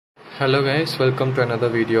Hello guys, welcome to another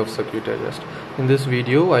video of Circuit Digest. In this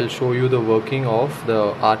video I'll show you the working of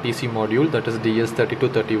the RTC module, that is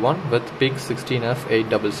DS3231 with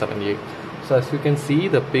PIC16F877A. So as you can see,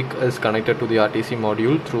 the PIC is connected to the RTC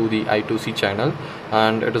module through the I2C channel,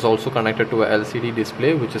 and it is also connected to a LCD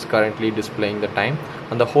display which is currently displaying the time,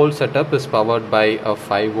 and the whole setup is powered by a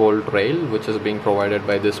 5-volt rail which is being provided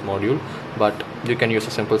by this module, but you can use a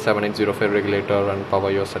simple 7805 regulator and power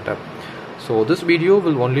your setup. So this video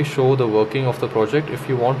will only show the working of the project. If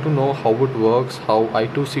you want to know how it works, how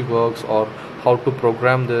I2C works, or how to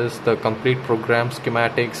program this, the complete program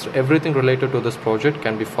schematics, everything related to this project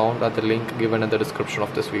can be found at the link given in the description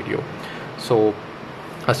of this video. So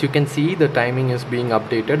as you can see, the timing is being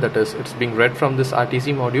updated, that is, it's being read from this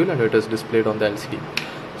RTC module and it is displayed on the LCD.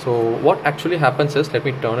 So what actually happens is, let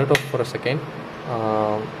me turn it off for a second.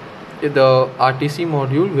 The RTC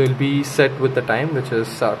module will be set with the time, which is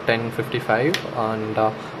 10:55, and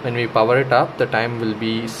when we power it up, the time will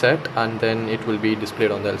be set and then it will be displayed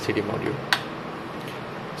on the LCD module.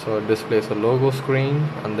 So it displays a logo screen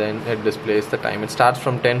and then it displays the time. It starts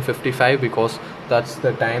from 10:55 because that's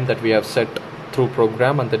the time that we have set through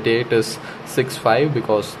program, and the date is 6/5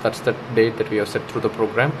 because that's the date that we have set through the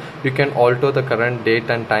program. You can alter the current date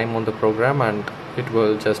and time on the program and it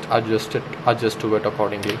will just adjust to it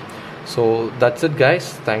accordingly. So that's it guys,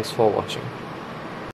 thanks for watching.